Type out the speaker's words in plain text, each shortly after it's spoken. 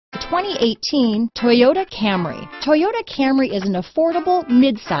2018 Toyota Camry. Toyota Camry is an affordable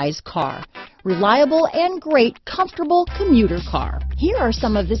mid-size car. Reliable and great comfortable commuter car. Here are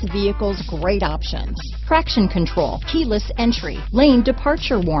some of this vehicle's great options: traction control, keyless entry, lane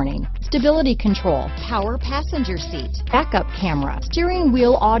departure warning, stability control, power passenger seat, backup camera, steering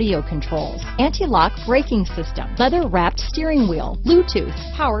wheel audio controls, anti-lock braking system, leather wrapped steering wheel, Bluetooth,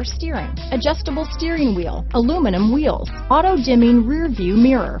 power steering, adjustable steering wheel, aluminum wheels, auto dimming rear view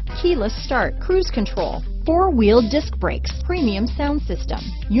mirror, keyless start, cruise control, four-wheel disc brakes, premium sound system,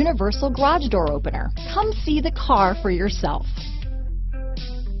 universal garage door opener. Come see the car for yourself.